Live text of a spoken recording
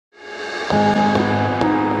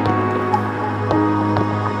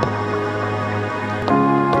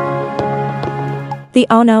The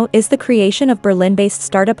ONO is the creation of Berlin-based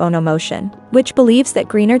startup Onomotion, which believes that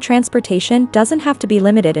greener transportation doesn't have to be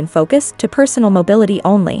limited in focus to personal mobility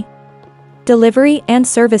only. Delivery and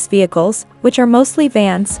service vehicles, which are mostly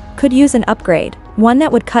vans, could use an upgrade, one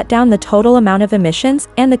that would cut down the total amount of emissions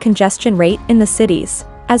and the congestion rate in the cities,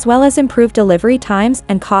 as well as improve delivery times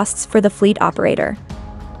and costs for the fleet operator.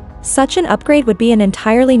 Such an upgrade would be an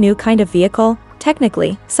entirely new kind of vehicle.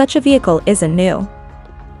 Technically, such a vehicle isn't new.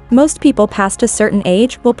 Most people past a certain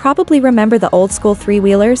age will probably remember the old-school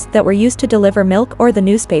three-wheelers that were used to deliver milk or the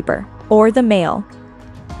newspaper, or the mail.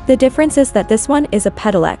 The difference is that this one is a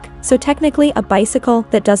pedelec, so technically a bicycle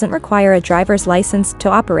that doesn't require a driver's license to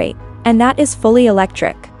operate, and that is fully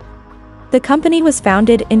electric. The company was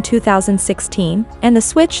founded in 2016, and the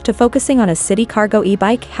switch to focusing on a city cargo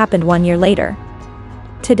e-bike happened 1 year later.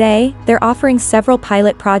 Today, they're offering several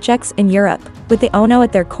pilot projects in Europe, with the ONO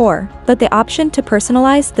at their core, but the option to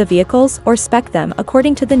personalize the vehicles or spec them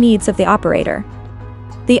according to the needs of the operator.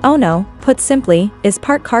 The ONO, put simply, is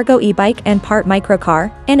part cargo e-bike and part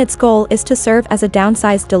microcar, and its goal is to serve as a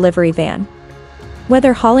downsized delivery van.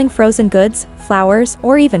 Whether hauling frozen goods, flowers,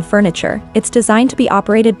 or even furniture, it's designed to be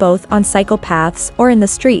operated both on cycle paths or in the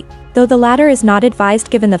street, though the latter is not advised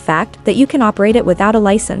given the fact that you can operate it without a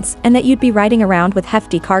license and that you'd be riding around with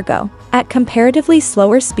hefty cargo at comparatively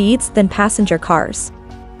slower speeds than passenger cars.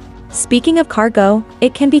 Speaking of cargo,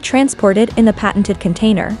 it can be transported in the patented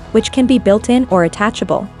container, which can be built-in or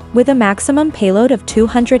attachable, with a maximum payload of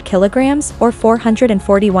 200 kilograms or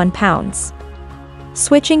 441 pounds.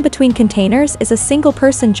 Switching between containers is a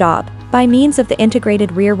single-person job by means of the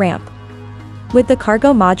integrated rear ramp. With the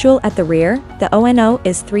cargo module at the rear, the ONO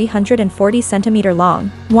is 340 cm long,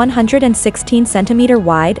 116 cm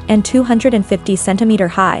wide, and 250 cm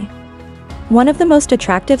high. One of the most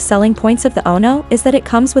attractive selling points of the ONO is that it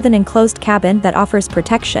comes with an enclosed cabin that offers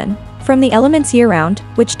protection from the elements year-round,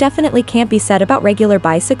 which definitely can't be said about regular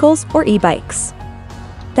bicycles or e-bikes.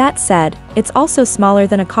 That said, it's also smaller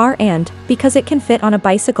than a car and, because it can fit on a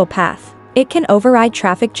bicycle path, it can override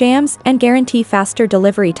traffic jams and guarantee faster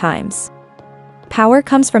delivery times. Power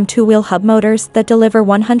comes from two-wheel hub motors that deliver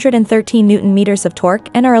 113 Nm of torque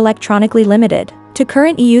and are electronically limited to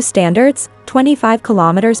current EU standards, 25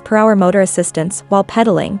 km/h motor assistance while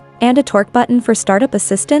pedaling, and a torque button for startup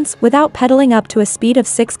assistance without pedaling up to a speed of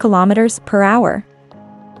 6 km/h.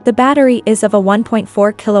 The battery is of a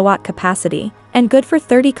 1.4 kilowatt capacity, and good for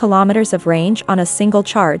 30 kilometers of range on a single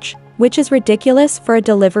charge, which is ridiculous for a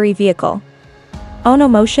delivery vehicle.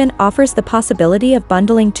 Onomotion offers the possibility of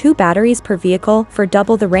bundling 2 batteries per vehicle for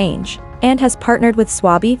double the range, and has partnered with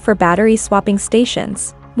Swabi for battery swapping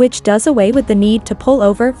stations, which does away with the need to pull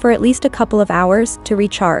over for at least a couple of hours to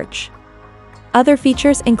recharge. Other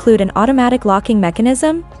features include an automatic locking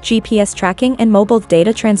mechanism, GPS tracking and mobile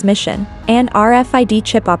data transmission, and RFID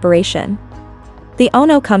chip operation. The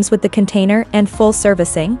ONO comes with the container and full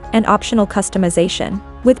servicing and optional customization,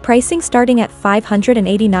 with pricing starting at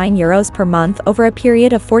 €589 per month over a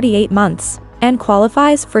period of 48 months, and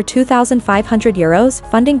qualifies for €2,500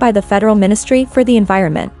 funding by the Federal Ministry for the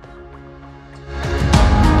Environment.